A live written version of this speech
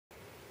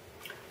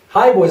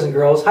Hi boys and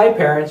girls, hi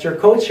parents, your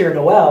coach here,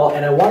 Noel,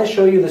 and I want to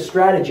show you the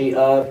strategy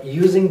of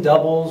using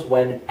doubles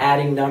when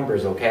adding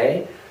numbers,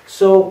 okay?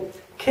 So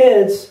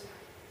kids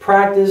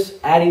practice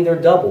adding their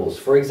doubles.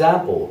 For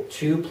example,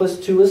 2 plus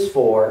 2 is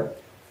 4,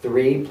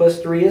 3 plus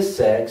 3 is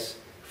 6,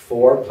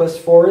 4 plus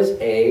 4 is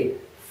 8,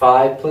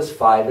 5 plus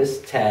 5 is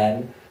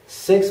 10,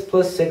 6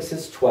 plus 6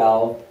 is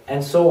 12,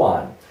 and so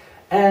on.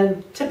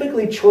 And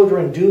typically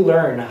children do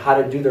learn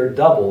how to do their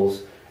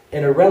doubles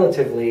in a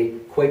relatively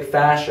quick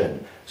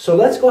fashion. So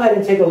let's go ahead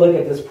and take a look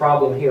at this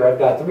problem here. I've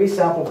got 3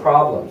 sample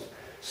problems.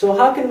 So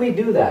how can we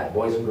do that,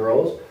 boys and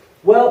girls?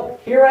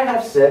 Well, here I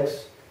have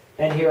 6,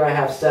 and here I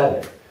have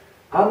 7.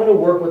 I'm going to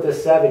work with the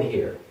 7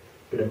 here.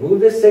 I'm going to move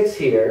the 6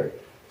 here.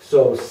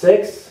 So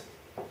 6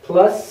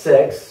 plus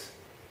 6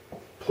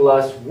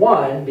 plus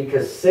 1,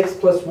 because 6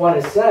 plus 1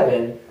 is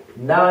 7.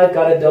 Now I've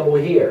got a double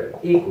here,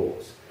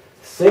 equals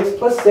 6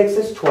 plus 6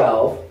 is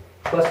 12,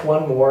 plus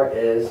 1 more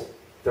is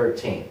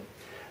 13.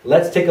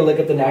 Let's take a look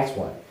at the next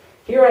one.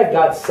 Here I've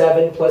got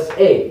 7 plus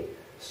 8.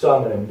 So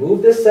I'm going to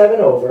move this 7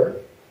 over,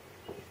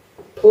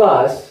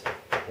 plus,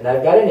 and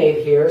I've got an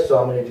 8 here, so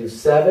I'm going to do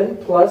 7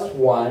 plus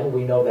 1.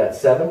 We know that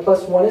 7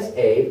 plus 1 is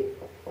 8.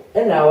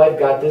 And now I've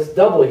got this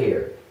double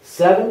here.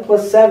 7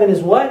 plus 7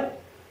 is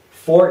what?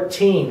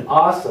 14.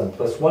 Awesome.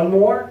 Plus 1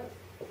 more?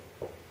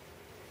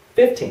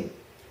 15.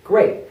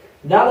 Great.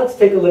 Now let's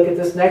take a look at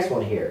this next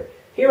one here.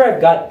 Here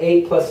I've got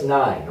 8 plus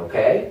 9,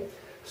 okay?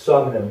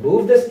 So I'm going to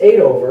move this 8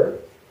 over,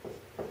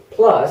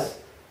 plus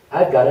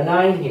I've got a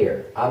 9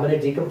 here. I'm going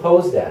to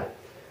decompose that.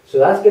 So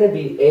that's going to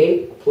be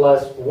 8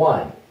 plus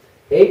 1.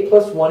 8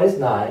 plus 1 is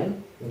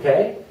 9,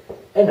 okay?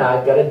 And now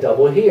I've got a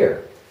double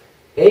here.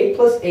 8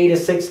 plus 8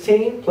 is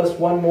 16, plus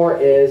 1 more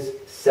is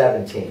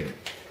 17.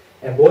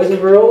 And boys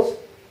and girls,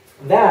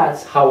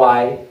 that's how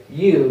I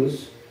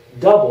use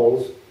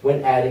doubles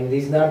when adding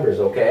these numbers,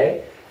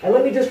 okay? And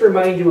let me just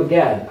remind you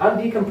again, I'm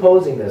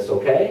decomposing this,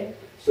 okay?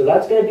 So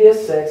that's going to be a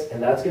 6,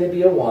 and that's going to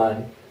be a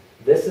 1.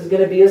 This is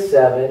going to be a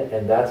 7,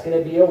 and that's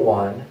going to be a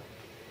 1.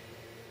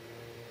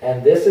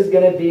 And this is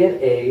going to be an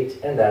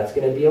 8, and that's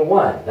going to be a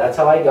 1. That's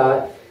how I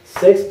got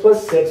 6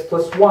 plus 6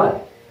 plus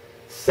 1.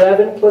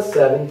 7 plus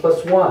 7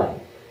 plus 1.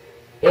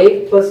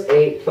 8 plus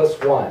 8 plus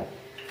 1.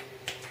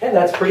 And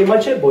that's pretty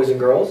much it, boys and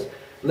girls.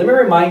 Let me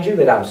remind you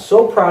that I'm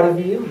so proud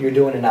of you. You're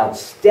doing an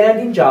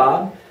outstanding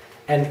job.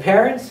 And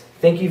parents,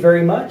 thank you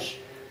very much.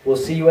 We'll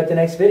see you at the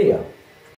next video.